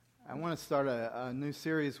I want to start a new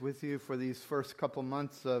series with you for these first couple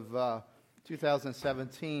months of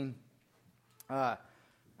 2017. I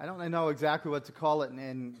don't know exactly what to call it,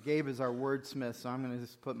 and Gabe is our wordsmith, so I'm going to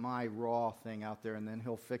just put my raw thing out there, and then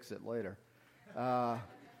he'll fix it later.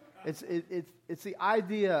 It's the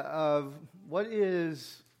idea of what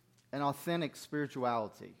is an authentic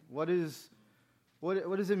spirituality. What does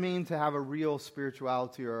it mean to have a real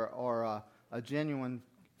spirituality or a genuine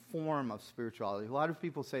form of spirituality? A lot of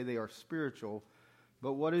people say they are spiritual,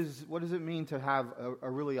 but what does it mean to have a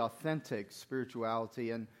really authentic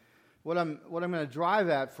spirituality? And what I'm going to drive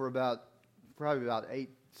at for probably about 8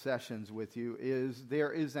 sessions with you is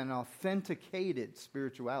there is an authenticated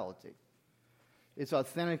spirituality. It's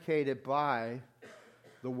authenticated by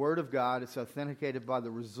the Word of God. It's authenticated by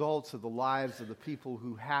the results of the lives of the people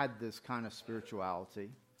who had this kind of spirituality.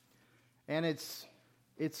 And it's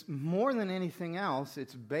more than anything else,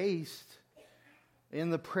 it's based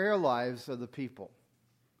in the prayer lives of the people.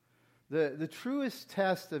 The truest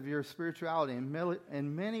test of your spirituality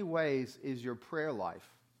in many ways is your prayer life.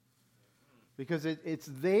 Because it's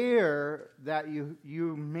there that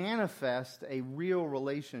you manifest a real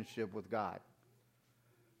relationship with God.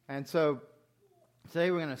 And so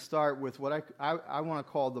today we're going to start with what I want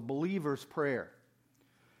to call the believer's prayer.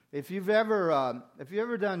 If you've ever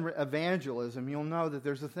done evangelism, you'll know that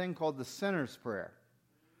there's a thing called the sinner's prayer.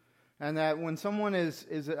 And that when someone is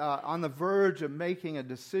on the verge of making a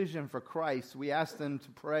decision for Christ, we ask them to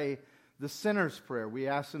pray the sinner's prayer. We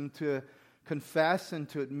ask them to confess and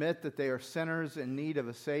to admit that they are sinners in need of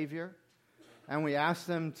a Savior. And we ask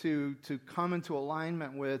them to come into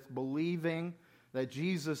alignment with believing that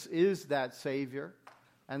Jesus is that Savior,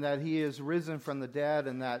 and that He is risen from the dead,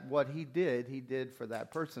 and that what He did for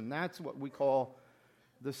that person. That's what we call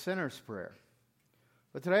the sinner's prayer.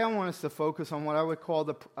 But today I want us to focus on what I would call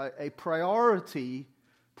a priority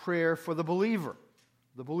prayer for the believer,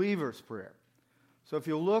 the believer's prayer. So if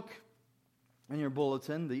you look in your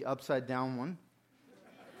bulletin, the upside down one,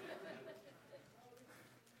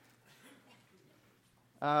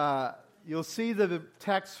 you'll see the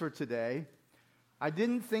text for today. I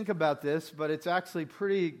didn't think about this, but it's actually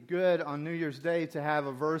pretty good on New Year's Day to have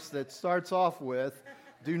a verse that starts off with,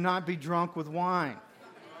 "Do not be drunk with wine."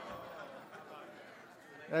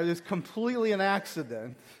 That is completely an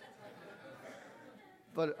accident,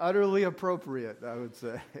 but utterly appropriate, I would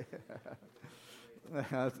say.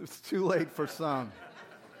 It's too late for some.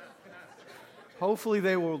 Hopefully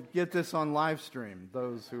they will get this on live stream,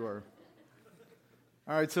 those who are.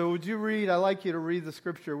 All right, so would you read? I'd like you to read the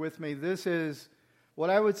scripture with me. What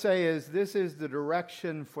I would say is this is the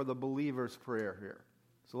direction for the believer's prayer here.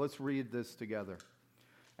 So let's read this together.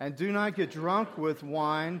 "And do not get drunk with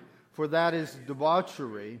wine, for that is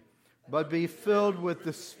debauchery, but be filled with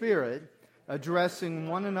the Spirit, addressing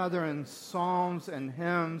one another in psalms and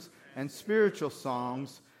hymns and spiritual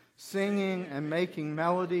songs, singing and making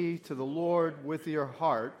melody to the Lord with your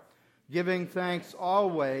heart, giving thanks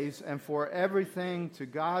always and for everything to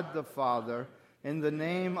God the Father, in the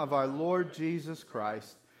name of our Lord Jesus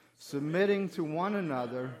Christ, submitting to one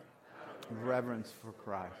another in reverence for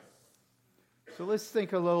Christ." So let's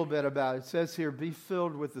think a little bit about it. It says here, be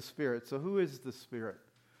filled with the Spirit. So who is the Spirit?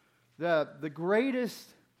 The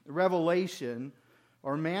greatest revelation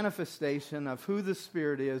or manifestation of who the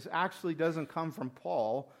Spirit is actually doesn't come from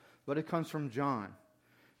Paul, but it comes from John.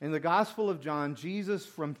 In the Gospel of John, Jesus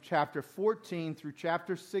from chapter 14 through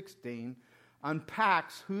chapter 16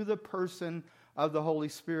 unpacks who the person of the Holy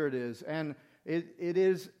Spirit is. And it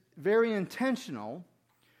is very intentional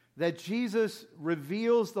that Jesus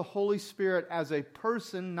reveals the Holy Spirit as a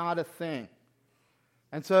person, not a thing.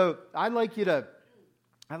 And so I'd like you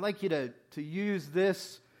to use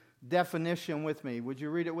this definition with me. Would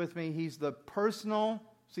you read it with me? He's the personal,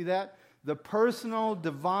 see that? The personal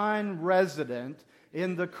divine resident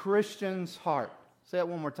in the Christian's heart. Say it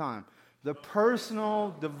one more time. The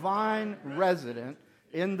personal divine resident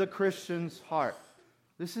in the Christian's heart.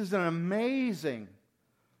 This is an amazing,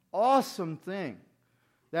 awesome thing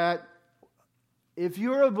that if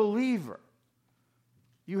you're a believer,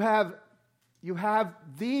 you have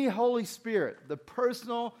the Holy Spirit, the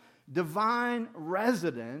personal divine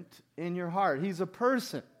resident in your heart. He's a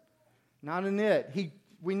person, not an it.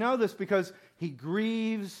 We know this because He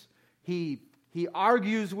grieves, He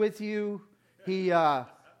argues with you, He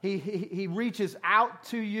reaches out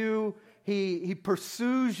to you. He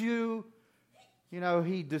pursues you.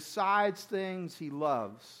 He decides things. He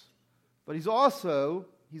loves. But He's also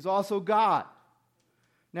God.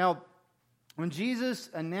 Now, when Jesus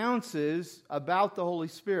announces about the Holy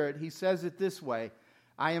Spirit, He says it this way,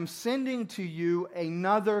 "I am sending to you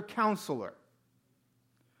another counselor."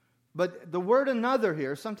 But the word another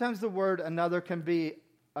here, sometimes the word another can be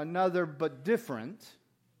another but different.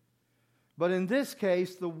 But in this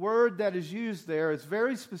case, the word that is used there is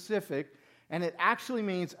very specific, and it actually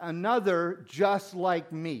means another just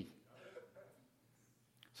like me.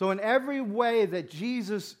 So in every way that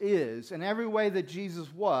Jesus is, in every way that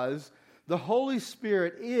Jesus was, the Holy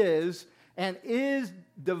Spirit is and is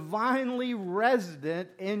divinely resident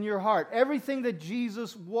in your heart. Everything that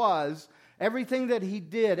Jesus was, everything that he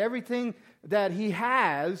did, everything that he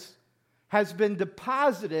has been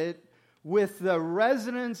deposited with the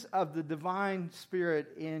residence of the divine Spirit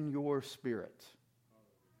in your spirit.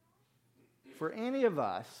 For any of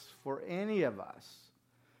us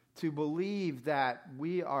to believe that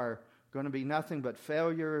we are going to be nothing but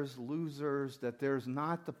failures, losers, that there's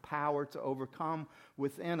not the power to overcome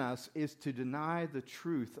within us, is to deny the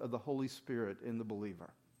truth of the Holy Spirit in the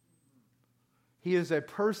believer. He is a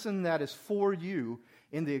person that is for you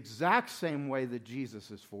in the exact same way that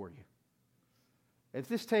Jesus is for you. If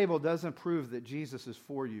this table doesn't prove that Jesus is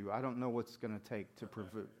for you, I don't know what's going to take to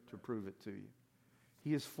prove it to you.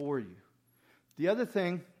 He is for you. The other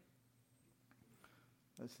thing,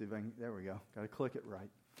 let's see if I can, there we go. Got to click it right.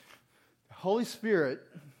 The Holy Spirit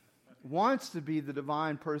wants to be the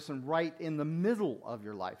divine person right in the middle of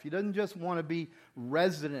your life. He doesn't just want to be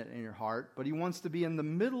resident in your heart, but he wants to be in the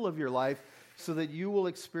middle of your life so that you will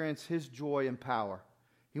experience his joy and power.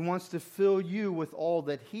 He wants to fill you with all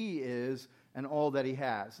that he is and all that he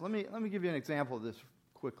has. Let me give you an example of this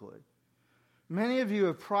quickly. Many of you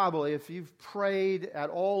have probably, if you've prayed at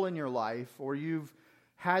all in your life, or you've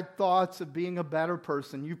had thoughts of being a better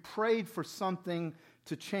person, you prayed for something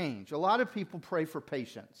to change. A lot of people pray for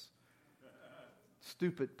patience.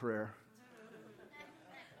 Stupid prayer.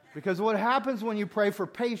 Because what happens when you pray for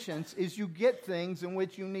patience is you get things in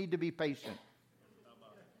which you need to be patient.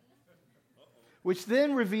 Which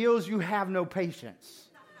then reveals you have no patience.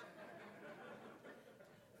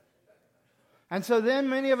 And so then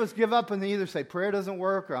many of us give up and they either say prayer doesn't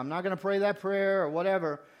work, or I'm not going to pray that prayer, or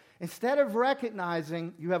whatever. Instead of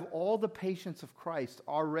recognizing you have all the patience of Christ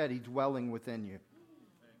already dwelling within you.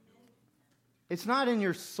 It's not in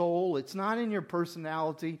your soul. It's not in your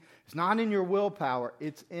personality. It's not in your willpower.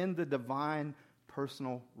 It's in the divine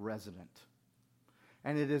personal resident.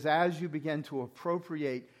 And it is as you begin to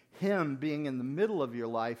appropriate him being in the middle of your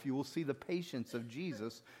life, you will see the patience of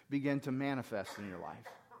Jesus begin to manifest in your life.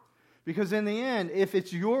 Because in the end, if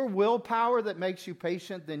it's your willpower that makes you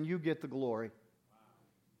patient, then you get the glory.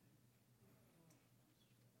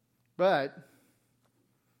 But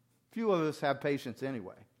few of us have patience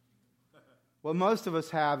anyway. What most of us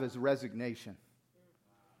have is resignation.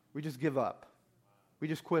 We just give up. We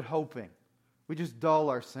just quit hoping. We just dull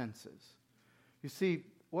our senses. You see,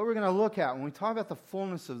 what we're going to look at when we talk about the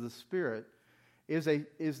fullness of the Spirit is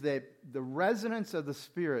that the resonance of the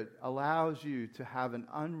Spirit allows you to have an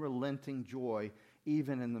unrelenting joy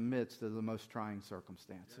even in the midst of the most trying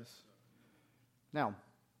circumstances. Now,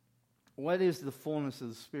 what is the fullness of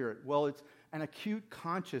the Spirit? Well, it's an acute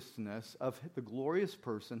consciousness of the glorious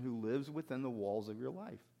person who lives within the walls of your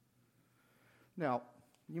life. Now,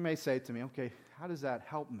 you may say to me, okay, how does that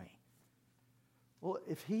help me? Well,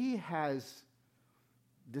 if he has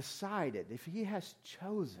decided, if he has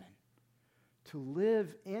chosen to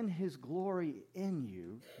live in his glory in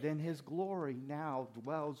you, then his glory now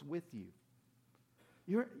dwells with you.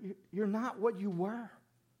 You're not what you were.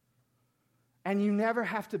 And you never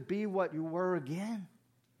have to be what you were again.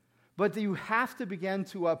 But you have to begin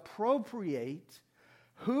to appropriate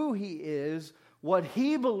who he is, what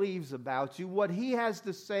he believes about you, what he has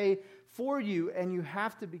to say for you, and you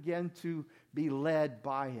have to begin to be led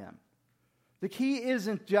by him. The key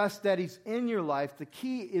isn't just that he's in your life. The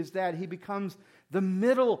key is that he becomes the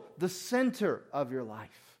middle, the center of your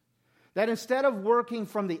life. That instead of working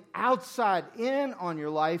from the outside in on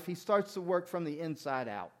your life, he starts to work from the inside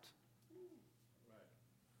out.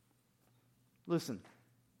 Listen,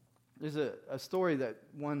 there's a story that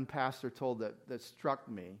one pastor told that struck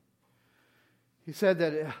me. He said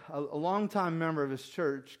that a longtime member of his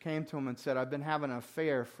church came to him and said, I've been having an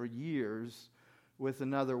affair for years with a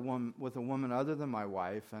woman other than my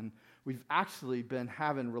wife, and we've actually been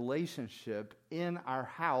having relationship in our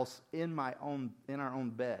house, in our own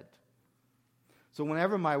bed. So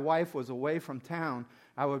whenever my wife was away from town,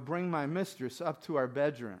 I would bring my mistress up to our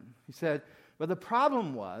bedroom. He said, but the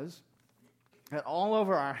problem was that all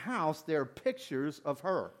over our house there are pictures of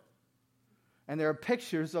her. And there are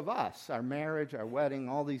pictures of us, our marriage, our wedding,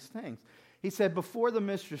 all these things. He said, before the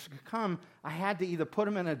mistress could come, I had to either put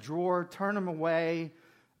them in a drawer, turn them away,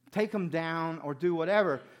 take them down, or do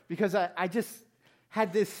whatever. Because I just,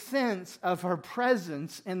 had this sense of her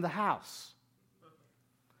presence in the house.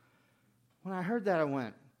 When I heard that, I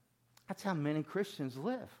went, that's how many Christians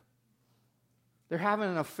live. They're having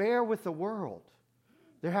an affair with the world.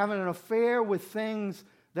 They're having an affair with things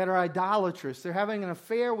that are idolatrous. They're having an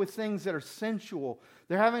affair with things that are sensual.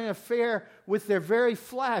 They're having an affair with their very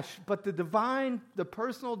flesh, but the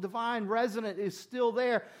personal divine resident is still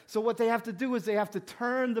there. So what they have to do is they have to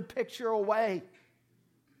turn the picture away.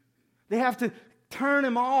 They have to turn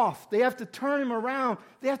him off. They have to turn him around.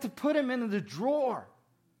 They have to put him into the drawer.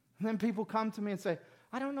 And then people come to me and say,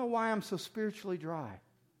 I don't know why I'm so spiritually dry.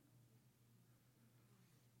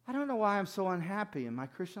 I don't know why I'm so unhappy in my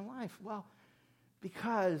Christian life. Well,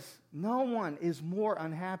 because no one is more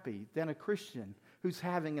unhappy than a Christian who's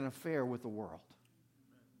having an affair with the world.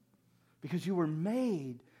 Because you were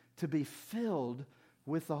made to be filled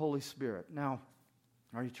with the Holy Spirit. Now,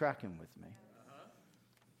 are you tracking with me?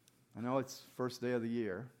 I know it's first day of the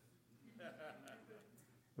year.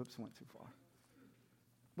 Oops, went too far.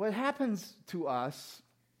 What happens to us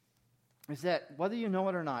is that whether you know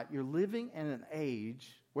it or not, you're living in an age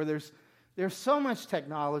where there's so much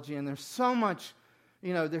technology and there's so much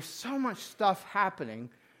stuff happening.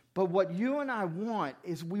 But what you and I want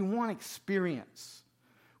is we want experience.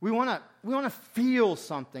 We want to feel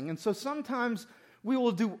something. And so sometimes we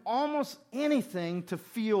will do almost anything to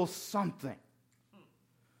feel something.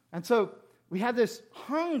 And so we have this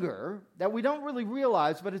hunger that we don't really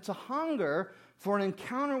realize, but it's a hunger for an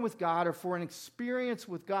encounter with God or for an experience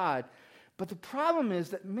with God. But the problem is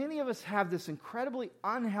that many of us have this incredibly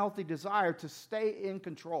unhealthy desire to stay in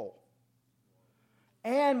control.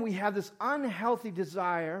 And we have this unhealthy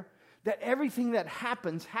desire that everything that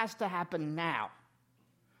happens has to happen now.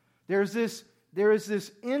 There is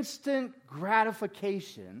this instant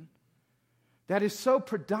gratification that is so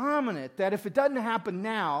predominant that if it doesn't happen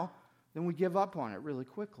now, then we give up on it really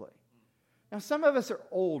quickly. Now, some of us are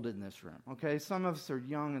old in this room, okay? Some of us are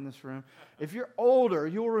young in this room. If you're older,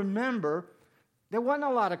 you'll remember there wasn't a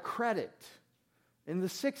lot of credit in the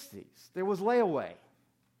 60s. There was layaway.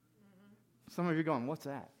 Some of you are going, what's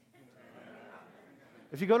that?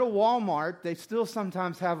 If you go to Walmart, they still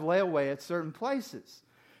sometimes have layaway at certain places.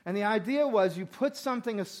 And the idea was you put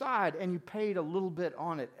something aside and you paid a little bit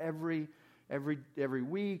on it every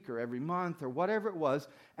week or every month or whatever it was.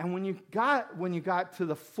 And when you got to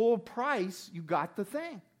the full price, you got the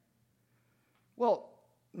thing. Well,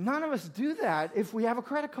 none of us do that if we have a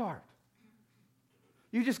credit card.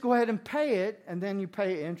 You just go ahead and pay it, and then you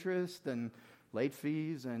pay interest and late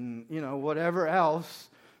fees and, whatever else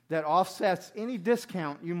that offsets any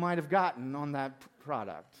discount you might have gotten on that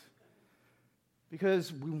product.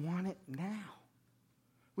 Because we want it now.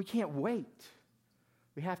 We can't wait.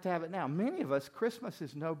 We have to have it now. Many of us, Christmas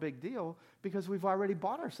is no big deal because we've already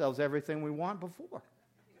bought ourselves everything we want before.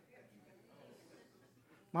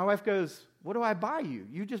 My wife goes, what do I buy you?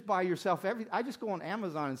 You just buy yourself everything. I just go on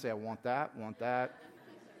Amazon and say, I want that, want that.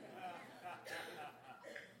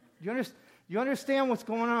 You understand what's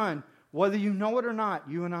going on? Whether you know it or not,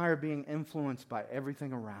 you and I are being influenced by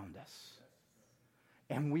everything around us.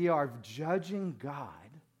 And we are judging God,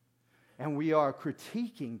 and we are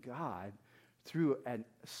critiquing God through a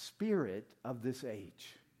spirit of this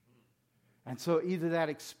age. And so either that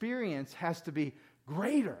experience has to be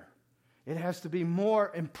greater, it has to be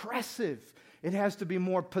more impressive, it has to be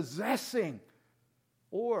more possessing,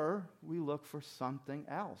 or we look for something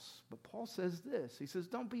else. But Paul says this, he says,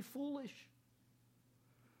 don't be foolish.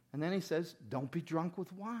 And then he says, don't be drunk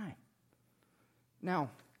with wine. Now,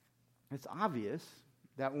 it's obvious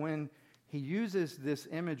that when he uses this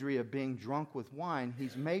imagery of being drunk with wine,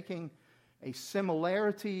 he's making a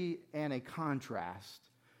similarity and a contrast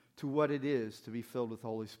to what it is to be filled with the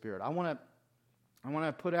Holy Spirit. I want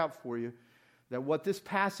to put out for you that what this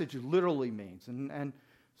passage literally means. And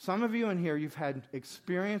some of you in here, you've had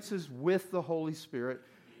experiences with the Holy Spirit.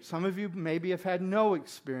 Some of you maybe have had no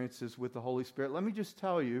experiences with the Holy Spirit. Let me just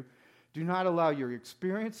tell you, do not allow your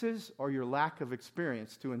experiences or your lack of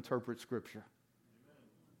experience to interpret Scripture.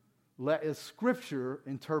 Let the Scripture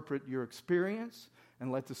interpret your experience,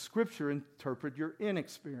 and let the Scripture interpret your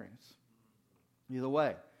inexperience. Either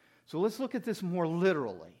way. So let's look at this more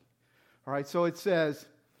literally. All right, so it says,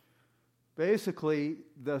 basically,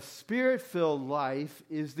 the Spirit-filled life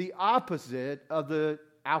is the opposite of the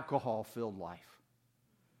alcohol-filled life.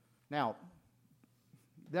 Now,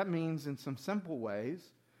 that means in some simple ways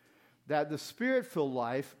that the Spirit-filled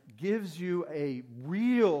life gives you a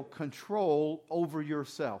real control over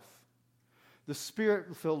yourself. The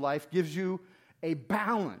Spirit-filled life gives you a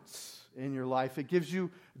balance in your life. It gives you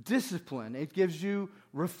discipline. It gives you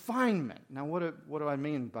refinement. Now, what do I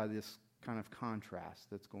mean by this kind of contrast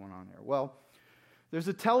that's going on there? Well, there's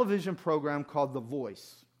a television program called The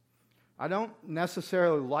Voice. I don't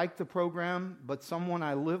necessarily like the program, but someone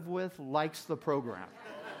I live with likes the program.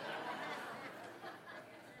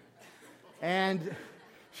 And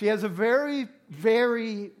she has a very,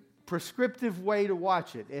 very prescriptive way to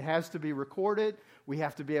watch it. It has to be recorded. We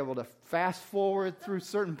have to be able to fast forward through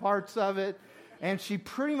certain parts of it. And she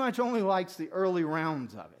pretty much only likes the early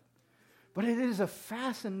rounds of it. But it is a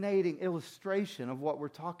fascinating illustration of what we're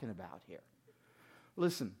talking about here.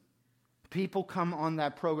 Listen, people come on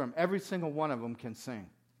that program. Every single one of them can sing.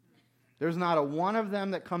 There's not a one of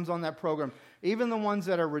them that comes on that program. Even the ones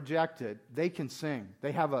that are rejected, they can sing.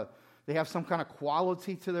 They have some kind of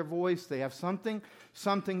quality to their voice. They have something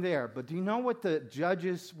there. But do you know what the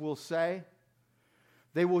judges will say?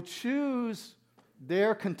 They will choose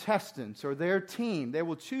their contestants or their team. They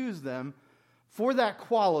will choose them for that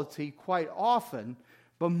quality quite often.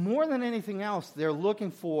 But more than anything else, they're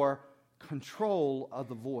looking for control of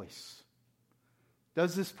the voice.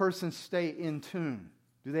 Does this person stay in tune?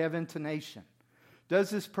 Do they have intonation?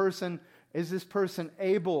 Is this person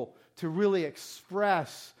able to really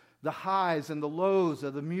express the highs and the lows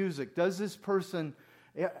of the music?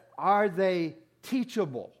 Are they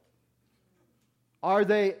teachable? Are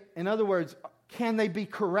they, in other words, can they be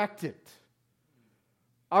corrected?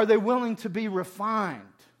 Are they willing to be refined?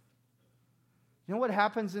 You know what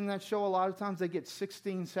happens in that show a lot of times? They get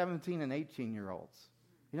 16, 17, and 18-year-olds.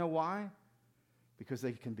 You know why? Because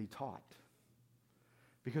they can be taught.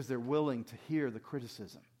 Because they're willing to hear the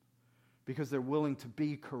criticism. Because they're willing to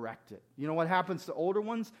be corrected. You know what happens to older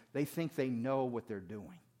ones? They think they know what they're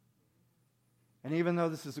doing. And even though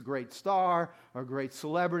this is a great star or a great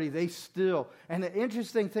celebrity, they still... And the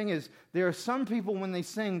interesting thing is, there are some people when they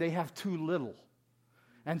sing, they have too little.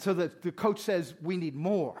 And so the coach says, we need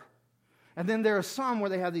more. And then there are some where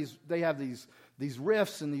they have these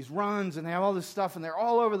riffs and these runs and they have all this stuff and they're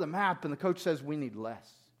all over the map and the coach says, we need less.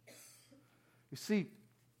 You see,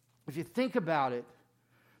 if you think about it,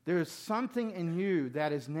 there is something in you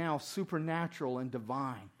that is now supernatural and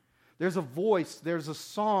divine. There's a voice, there's a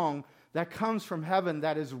song that comes from heaven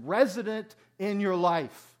that is resident in your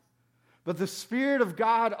life. But the Spirit of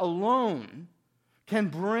God alone can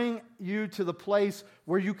bring you to the place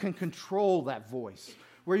where you can control that voice,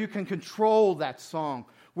 where you can control that song,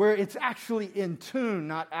 where it's actually in tune,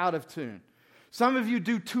 not out of tune. Some of you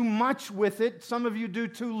do too much with it. Some of you do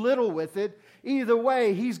too little with it. Either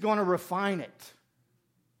way, He's going to refine it.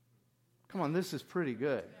 Come on, this is pretty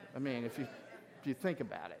good. I mean, if you think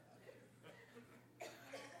about it.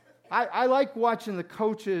 I like watching the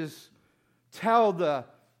coaches tell the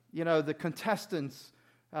contestants,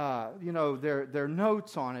 their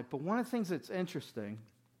notes on it. But one of the things that's interesting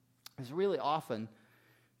is really often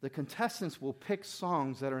the contestants will pick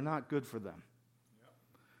songs that are not good for them.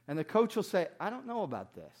 And the coach will say, I don't know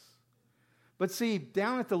about this. But see,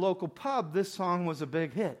 down at the local pub, this song was a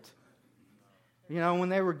big hit. You know, when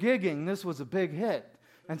they were gigging, this was a big hit.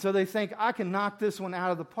 And so they think, I can knock this one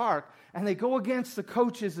out of the park. And they go against the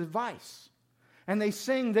coach's advice. And they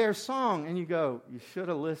sing their song. And you go, you should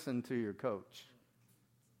have listened to your coach.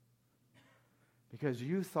 Because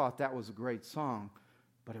you thought that was a great song,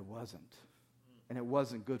 but it wasn't. And it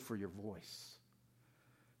wasn't good for your voice.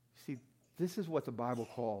 See, this is what the Bible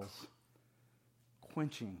calls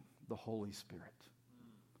quenching the Holy Spirit.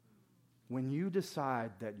 When you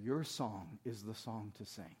decide that your song is the song to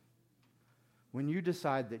sing, when you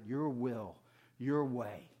decide that your will, your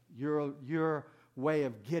way, your way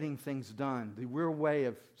of getting things done, your way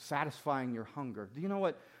of satisfying your hunger. Do you know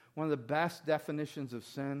what one of the best definitions of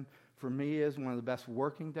sin for me is, one of the best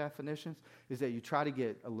working definitions, is that you try to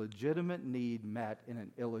get a legitimate need met in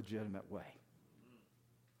an illegitimate way.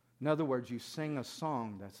 In other words, you sing a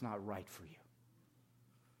song that's not right for you.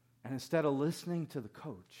 And instead of listening to the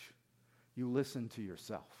coach, you listen to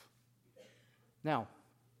yourself. Now,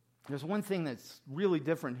 there's one thing that's really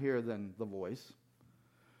different here than The Voice,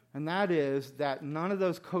 and that is that none of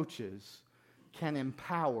those coaches can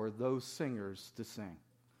empower those singers to sing.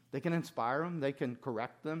 They can inspire them, they can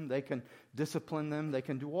correct them, they can discipline them, they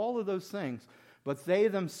can do all of those things, but they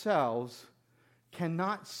themselves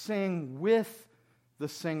cannot sing with the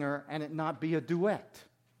singer and it not be a duet.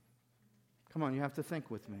 Come on, you have to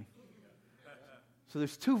think with me. So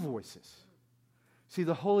there's two voices. See,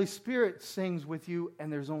 the Holy Spirit sings with you,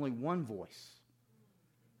 and there's only one voice.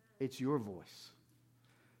 It's your voice.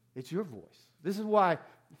 It's your voice. This is why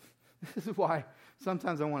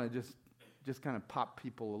sometimes I want to just kind of pop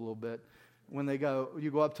people a little bit. When you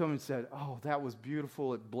go up to them and say, oh, that was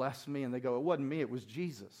beautiful, it blessed me. And they go, it wasn't me, it was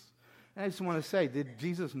Jesus. And I just want to say, did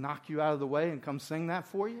Jesus knock you out of the way and come sing that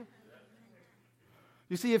for you?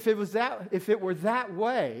 You see, if it were that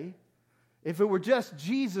way, if it were just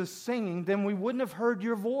Jesus singing, then we wouldn't have heard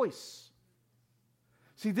your voice.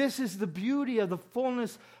 See, this is the beauty of the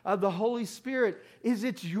fullness of the Holy Spirit, is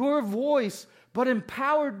it's your voice, but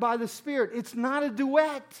empowered by the Spirit. It's not a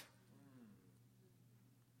duet.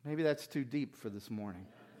 Maybe that's too deep for this morning.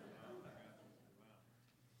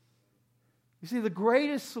 You see, the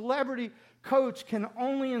greatest celebrity coach can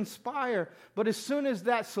only inspire, but as soon as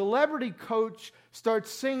that celebrity coach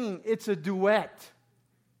starts singing, it's a duet.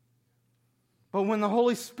 But when the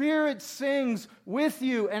Holy Spirit sings with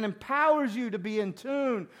you and empowers you to be in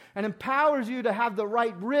tune, and empowers you to have the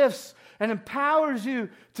right riffs, and empowers you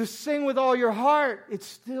to sing with all your heart, it's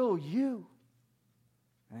still you.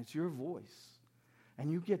 And it's your voice.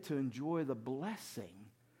 And you get to enjoy the blessing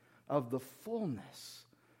of the fullness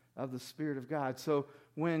of the Spirit of God. So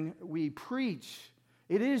when we preach,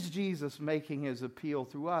 it is Jesus making his appeal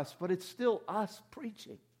through us, but it's still us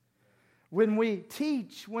preaching. When we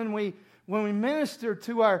teach, when we minister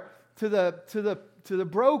to the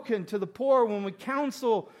broken, to the poor, when we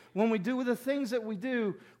counsel, when we do the things that we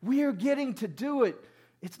do, we are getting to do it.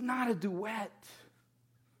 It's not a duet.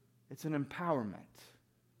 It's an empowerment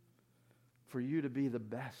for you to be the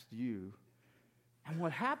best you. And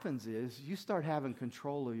what happens is you start having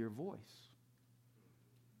control of your voice.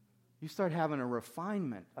 You start having a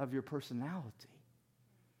refinement of your personality.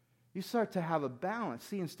 You start to have a balance.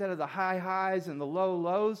 See, instead of the high highs and the low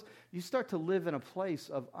lows, you start to live in a place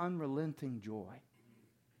of unrelenting joy.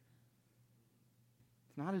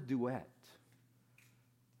 It's not a duet.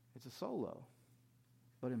 It's a solo,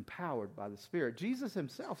 but empowered by the Spirit. Jesus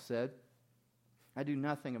himself said, I do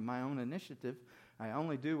nothing of my own initiative. I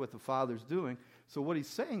only do what the Father's doing. So what he's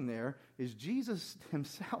saying there is Jesus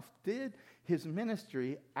himself did his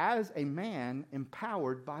ministry as a man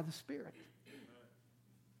empowered by the Spirit.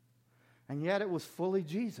 And yet it was fully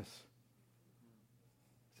Jesus.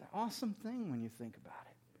 It's an awesome thing when you think about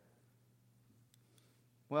it.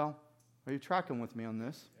 Well, are you tracking with me on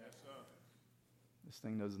this? Yes, sir. This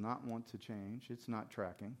thing does not want to change. It's not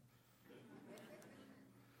tracking.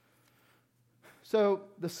 So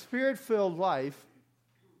the Spirit-filled life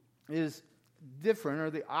is different or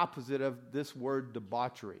the opposite of this word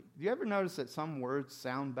debauchery. Do you ever notice that some words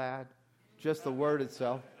sound bad? Just the word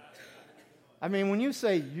itself. I mean, when you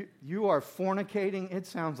say you are fornicating, it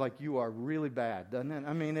sounds like you are really bad, doesn't it?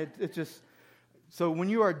 I mean, it just... So when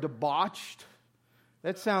you are debauched,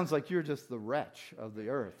 that sounds like you're just the wretch of the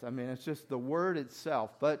earth. I mean, it's just the word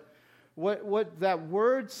itself. But what that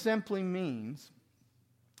word simply means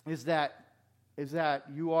is that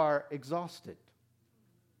you are exhausted.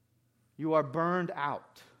 You are burned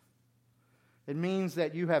out. It means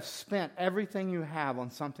that you have spent everything you have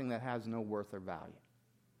on something that has no worth or value.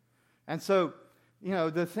 And so,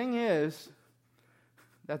 the thing is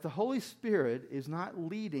that the Holy Spirit is not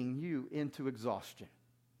leading you into exhaustion.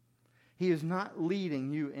 He is not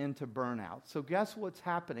leading you into burnout. So guess what's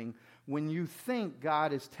happening when you think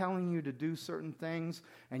God is telling you to do certain things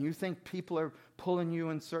and you think people are pulling you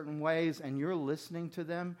in certain ways and you're listening to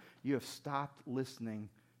them? You have stopped listening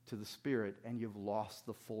to the Spirit and you've lost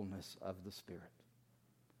the fullness of the Spirit.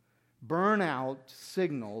 Burnout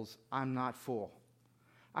signals, I'm not full.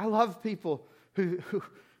 I love people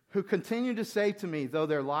who continue to say to me, though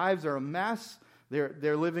their lives are a mess,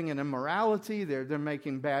 they're living in immorality, they're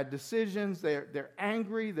making bad decisions, they're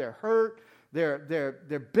angry, they're hurt,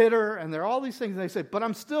 they're bitter, and they're all these things. And they say, but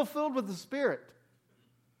I'm still filled with the Spirit.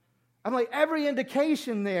 I'm like, every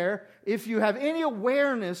indication there, if you have any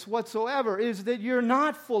awareness whatsoever, is that you're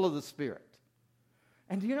not full of the Spirit.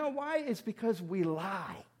 And do you know why? It's because we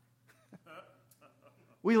lie.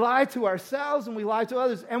 We lie to ourselves and we lie to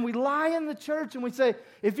others. And we lie in the church and we say,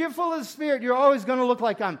 if you're full of the Spirit, you're always going to look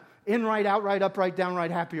like I'm in right, out right, up right, down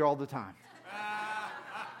right, happier all the time.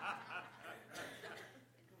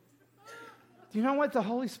 Do you know what? The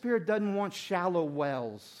Holy Spirit doesn't want shallow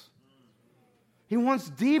wells. He wants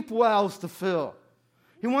deep wells to fill.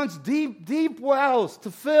 He wants deep, deep wells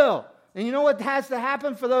to fill. And you know what has to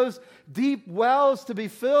happen for those deep wells to be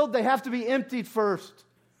filled? They have to be emptied first.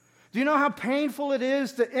 Do you know how painful it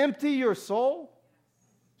is to empty your soul?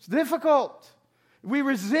 It's difficult. We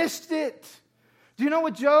resist it. Do you know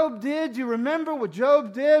what Job did? Do you remember what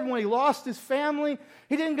Job did when he lost his family?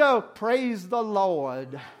 He didn't go, praise the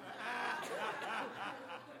Lord.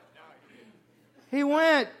 He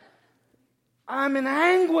went, I'm in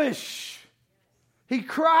anguish. He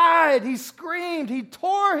cried, he screamed, he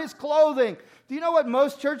tore his clothing. Do you know what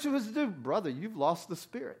most churches do? Brother, you've lost the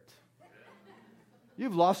Spirit.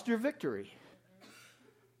 You've lost your victory.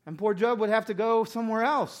 And poor Job would have to go somewhere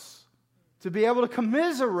else to be able to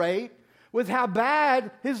commiserate with how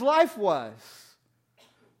bad his life was.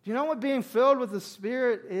 Do you know what being filled with the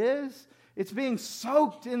Spirit is? It's being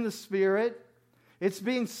soaked in the Spirit. It's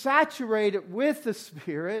being saturated with the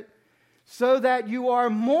Spirit so that you are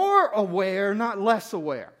more aware, not less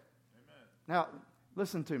aware. Amen. Now,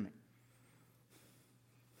 listen to me.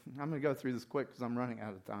 I'm going to go through this quick because I'm running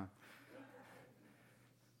out of time.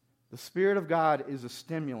 The Spirit of God is a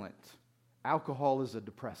stimulant. Alcohol is a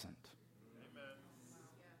depressant. Amen.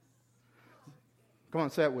 Come on,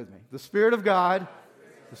 say it with me. The Spirit of God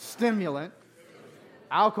is a stimulant.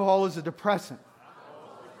 Alcohol is a depressant.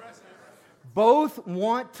 Both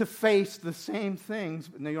want to face the same things.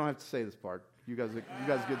 No, you don't have to say this part. You guys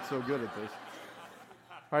get so good at this.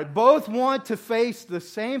 All right, both want to face the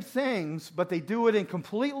same things, but they do it in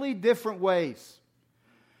completely different ways.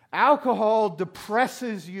 Alcohol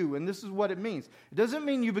depresses you, and this is what it means. It doesn't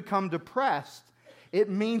mean you become depressed. It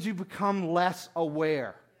means you become less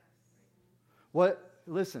aware.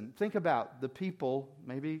 Listen, think about the people,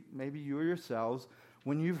 maybe you or yourselves,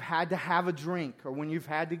 when you've had to have a drink or when you've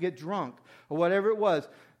had to get drunk or whatever it was.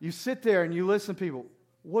 You sit there and you listen to people.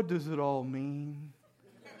 What does it all mean?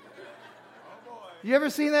 You ever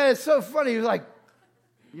seen that? It's so funny. You're like,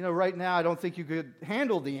 right now I don't think you could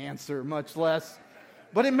handle the answer, much less.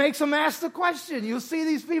 But it makes them ask the question. You'll see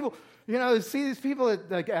these people,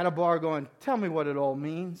 at a bar going, tell me what it all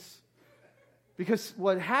means. Because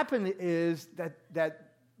what happened is that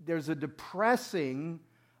there's a depressing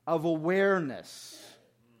of awareness.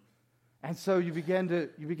 And so you begin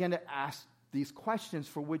to ask these questions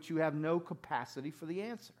for which you have no capacity for the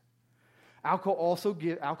answer. Alcohol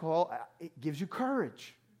gives you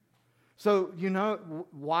courage. So,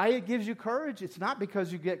 why it gives you courage? It's not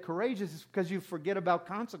because you get courageous, it's because you forget about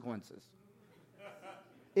consequences.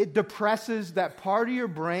 It depresses that part of your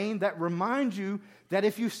brain that reminds you that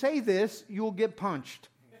if you say this, you'll get punched.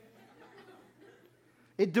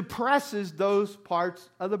 It depresses those parts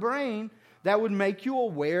of the brain that would make you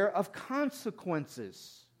aware of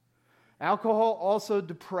consequences. Alcohol also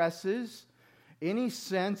depresses any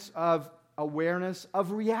sense of awareness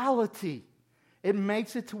of reality. It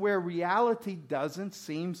makes it to where reality doesn't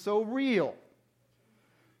seem so real.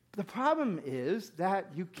 The problem is that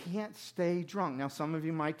you can't stay drunk. Now, some of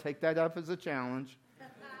you might take that up as a challenge.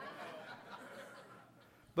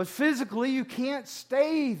 But physically, you can't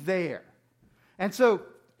stay there. And so,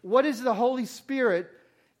 what is the Holy Spirit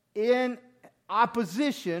in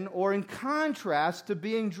opposition or in contrast to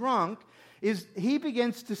being drunk is He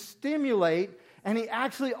begins to stimulate and He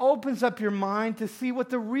actually opens up your mind to see what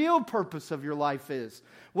the real purpose of your life is,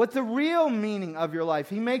 what the real meaning of your life.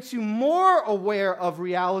 He makes you more aware of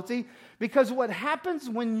reality because what happens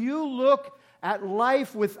when you look at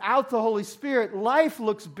life without the Holy Spirit, life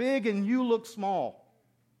looks big and you look small.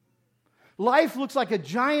 Life looks like a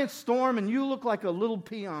giant storm and you look like a little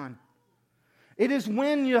peon. It is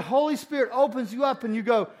when the Holy Spirit opens you up and you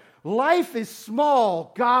go, life is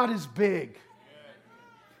small, God is big.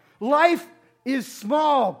 Life is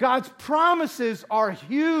small. God's promises are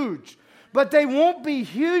huge, but they won't be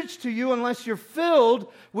huge to you unless you're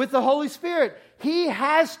filled with the Holy Spirit. He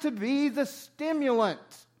has to be the stimulant.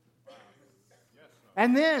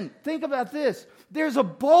 And then, think about this. There's a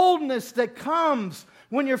boldness that comes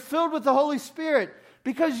when you're filled with the Holy Spirit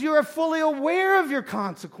because you are fully aware of your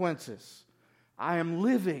consequences. I am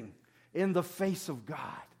living in the face of God.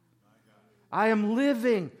 I am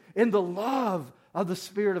living in the love of the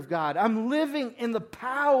Spirit of God. I'm living in the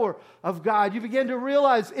power of God. You begin to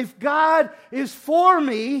realize if God is for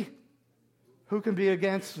me, who can be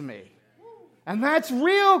against me? And that's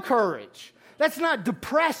real courage. That's not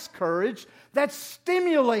depressed courage. That's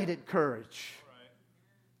stimulated courage.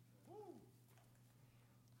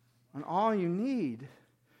 And all you need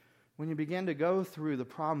when you begin to go through the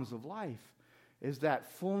problems of life is that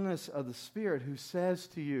fullness of the Spirit who says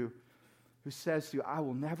to you, I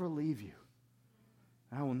will never leave you.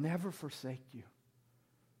 I will never forsake you.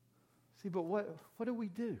 See, but what do we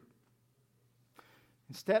do?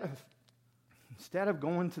 Instead of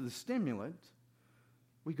going to the stimulant,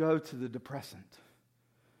 we go to the depressant.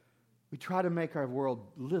 We try to make our world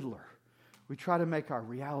littler. We try to make our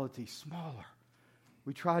reality smaller.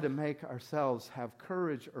 We try to make ourselves have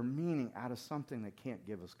courage or meaning out of something that can't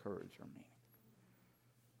give us courage or meaning.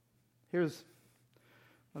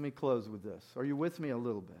 Let me close with this. Are you with me a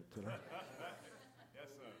little bit today? Yes, sir.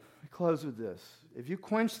 Let me close with this. If you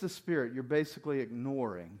quench the Spirit, you're basically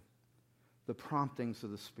ignoring the promptings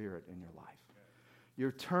of the Spirit in your life.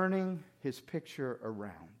 You're turning His picture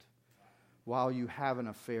around while you have an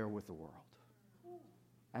affair with the world.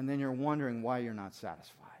 And then you're wondering why you're not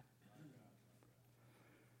satisfied.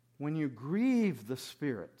 When you grieve the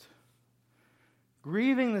Spirit,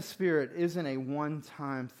 Grieving the Spirit isn't a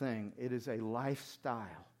one-time thing. It is a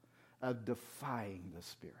lifestyle of defying the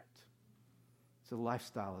Spirit. It's a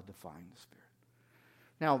lifestyle of defying the Spirit.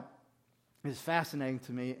 Now, it's fascinating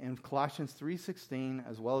to me in Colossians 3:16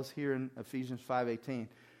 as well as here in Ephesians 5:18,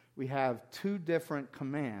 we have two different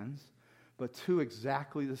commands, but two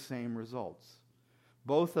exactly the same results.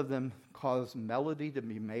 Both of them cause melody to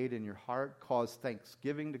be made in your heart, cause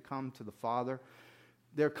thanksgiving to come to the Father.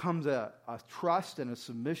 There comes a trust and a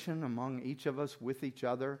submission among each of us with each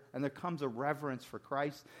other, and there comes a reverence for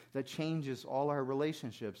Christ that changes all our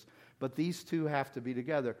relationships. But these two have to be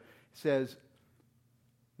together. It says,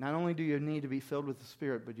 not only do you need to be filled with the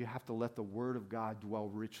Spirit, but you have to let the Word of God dwell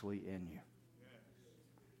richly in you.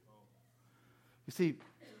 You see,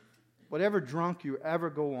 whatever drunk you ever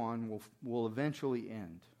go on will eventually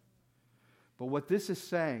end. But what this is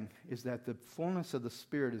saying is that the fullness of the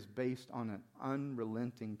Spirit is based on an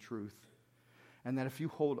unrelenting truth. And that if you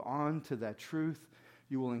hold on to that truth,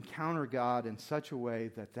 you will encounter God in such a way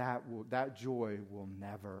that joy will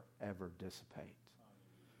never, ever dissipate.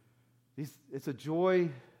 It's a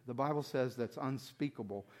joy, the Bible says, that's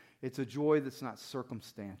unspeakable. It's a joy that's not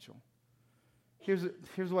circumstantial. Here's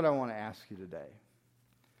what I want to ask you today.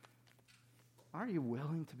 Aren't you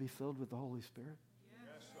willing to be filled with the Holy Spirit?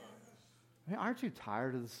 Yes, sir. I mean, aren't you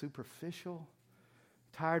tired of the superficial?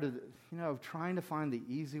 Tired of trying to find the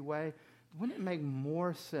easy way? Wouldn't it make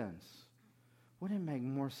more sense? Wouldn't it make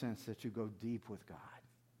more sense that you go deep with God?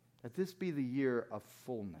 That this be the year of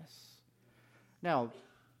fullness. Now,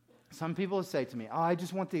 some people say to me, "Oh, I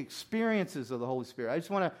just want the experiences of the Holy Spirit. I just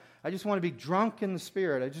want to be drunk in the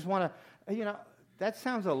Spirit. I just want to," that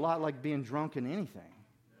sounds a lot like being drunk in anything.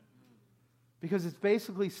 Because it's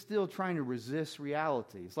basically still trying to resist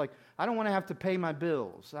reality. It's like, I don't want to have to pay my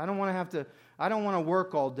bills. I don't want to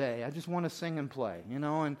work all day. I just want to sing and play,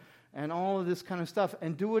 and all of this kind of stuff,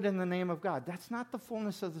 and do it in the name of God. That's not the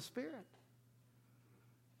fullness of the Spirit.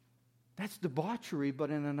 That's debauchery,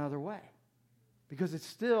 but in another way. Because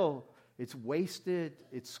it's wasted,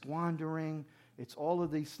 it's squandering, it's all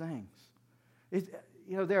of these things.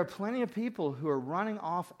 There are plenty of people who are running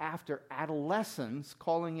off after adolescence,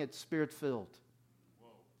 calling it Spirit-filled.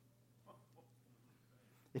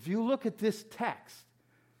 If you look at this text,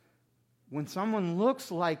 when someone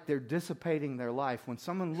looks like they're dissipating their life, when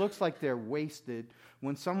someone looks like they're wasted,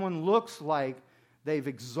 when someone looks like they've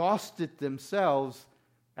exhausted themselves,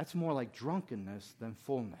 that's more like drunkenness than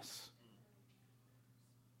fullness.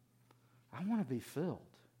 I want to be filled.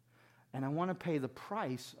 And I want to pay the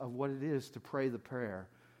price of what it is to pray the prayer,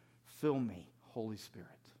 "Fill me, Holy Spirit."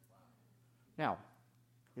 Now,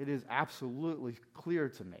 it is absolutely clear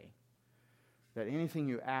to me that anything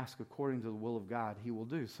you ask according to the will of God, He will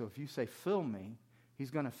do. So if you say, "Fill me,"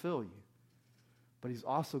 He's going to fill you. But He's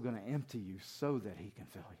also going to empty you so that He can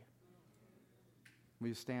fill you. Will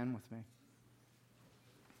you stand with me?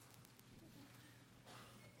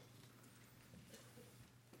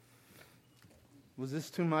 Was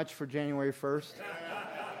this too much for January 1st? I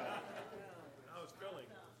was filling.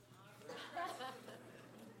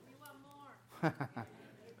 You want more?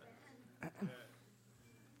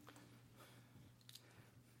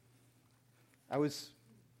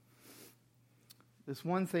 This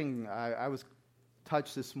one thing I was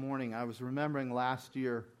touched this morning. I was remembering last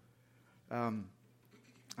year,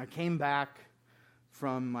 I came back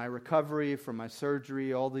from my recovery, from my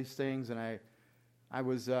surgery, all these things, and I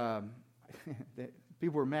was...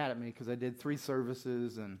 people were mad at me because I did 3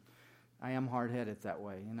 services, and I am hard-headed that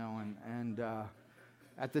way, And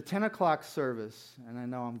at the 10 o'clock service, and I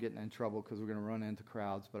know I'm getting in trouble because we're going to run into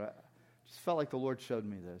crowds, but I just felt like the Lord showed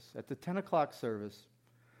me this. At the 10 o'clock service,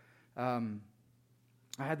 I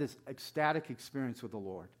had this ecstatic experience with the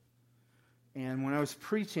Lord. And when I was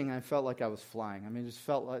preaching, I felt like I was flying. I mean, just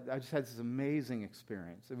felt like I just had this amazing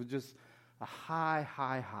experience. It was just a high,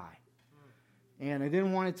 high, high. And I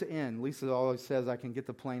didn't want it to end. Lisa always says I can get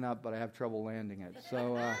the plane up, but I have trouble landing it.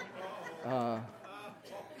 So,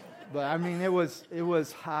 but I mean, it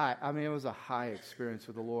was high. I mean, it was a high experience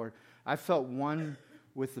with the Lord. I felt one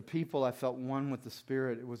with the people. I felt one with the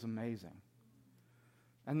Spirit. It was amazing.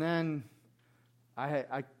 And then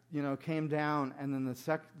I came down, and then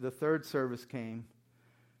the third service came,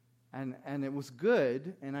 and it was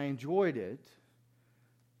good, and I enjoyed it,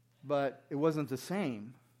 but it wasn't the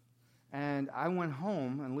same. And I went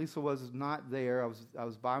home, and Lisa was not there. I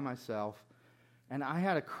was by myself, and I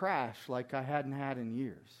had a crash like I hadn't had in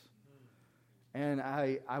years. And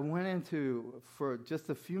I went into, for just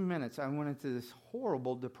a few minutes, I went into this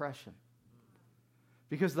horrible depression.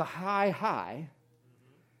 Because the high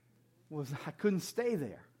was, I couldn't stay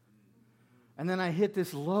there. And then I hit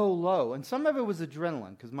this low. And some of it was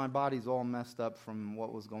adrenaline because my body's all messed up from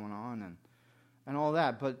what was going on and all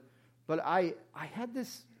that. But I had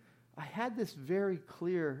this very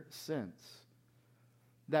clear sense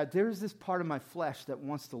that there's this part of my flesh that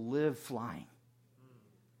wants to live flying.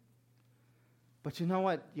 But you know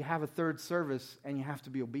what? You have a third service and you have to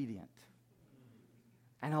be obedient.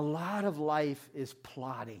 And a lot of life is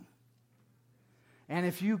plodding. And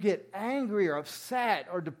if you get angry or upset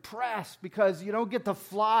or depressed because you don't get to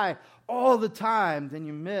fly all the time, then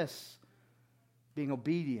you miss being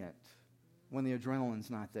obedient when the adrenaline's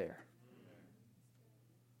not there.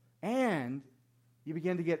 And you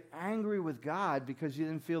begin to get angry with God because you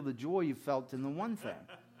didn't feel the joy you felt in the one thing.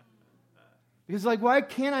 Because like, why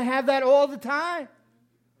can't I have that all the time?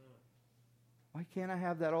 Why can't I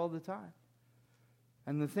have that all the time?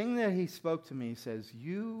 And the thing that he spoke to me, he says,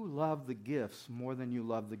 you love the gifts more than you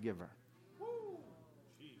love the giver.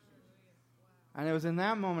 And it was in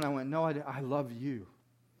that moment I went, no, I love you.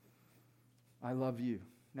 I love you.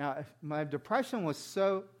 Now, if my depression was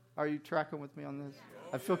so... Are you tracking with me on this?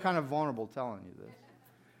 I feel kind of vulnerable telling you this.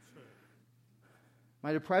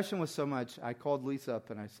 My depression was so much, I called Lisa up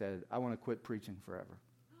and I said, I want to quit preaching forever.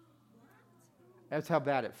 That's how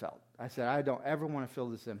bad it felt. I said, I don't ever want to feel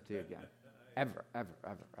this empty again. Ever.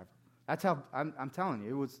 That's how, I'm telling you,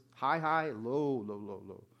 it was high, low.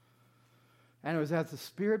 And it was as the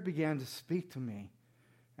Spirit began to speak to me,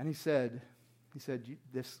 and he said,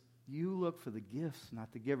 you look for the gifts,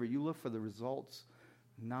 not the giver. You look for the results,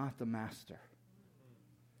 not the master.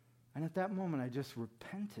 And at that moment, I just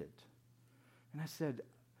repented. And I said,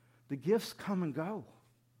 the gifts come and go.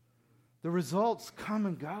 The results come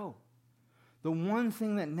and go. The one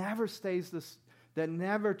thing that never stays that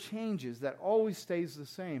never changes, that always stays the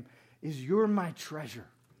same, is you're my treasure.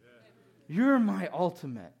 You're my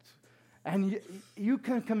ultimate. And you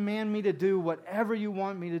can command me to do whatever you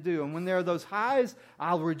want me to do. And when there are those highs,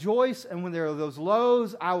 I'll rejoice. And when there are those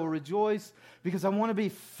lows, I will rejoice. Because I want to be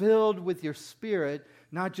filled with your Spirit,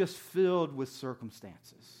 not just filled with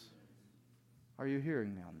circumstances. Are you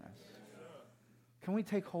hearing me on this? Can we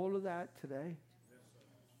take hold of that today?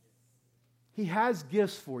 He has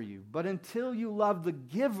gifts for you. But until you love the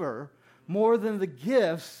giver more than the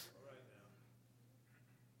gifts,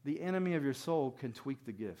 the enemy of your soul can tweak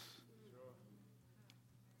the gifts.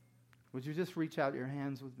 Would you just reach out your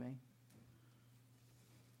hands with me?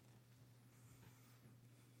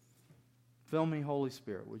 Fill me, Holy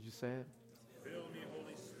Spirit. Would you say it? Fill me,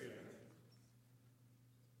 Holy Spirit.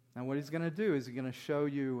 Now what he's going to do is he's going to show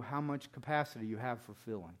you how much capacity you have for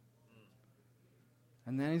filling.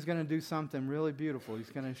 And then he's going to do something really beautiful. He's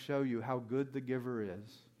going to show you how good the giver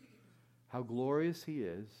is, how glorious he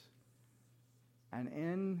is. And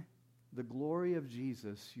in the glory of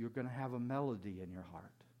Jesus, you're going to have a melody in your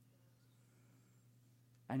heart.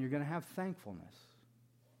 And you're going to have thankfulness.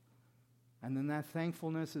 And then that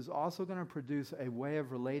thankfulness is also going to produce a way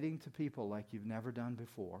of relating to people like you've never done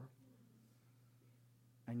before.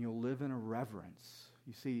 And you'll live in a reverence.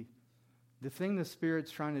 You see, the thing the Spirit's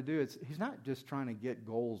trying to do, he's not just trying to get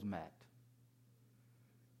goals met.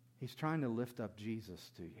 He's trying to lift up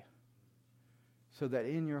Jesus to you. So that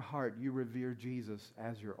in your heart you revere Jesus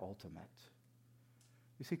as your ultimate.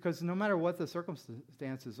 You see, because no matter what the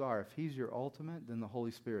circumstances are, if he's your ultimate, then the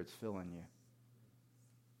Holy Spirit's filling you.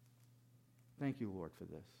 Thank you, Lord, for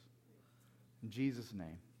this. In Jesus'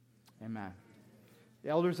 name, amen. The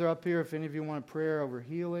elders are up here if any of you want prayer over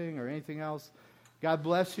healing or anything else. God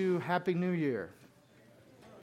bless you. Happy New Year.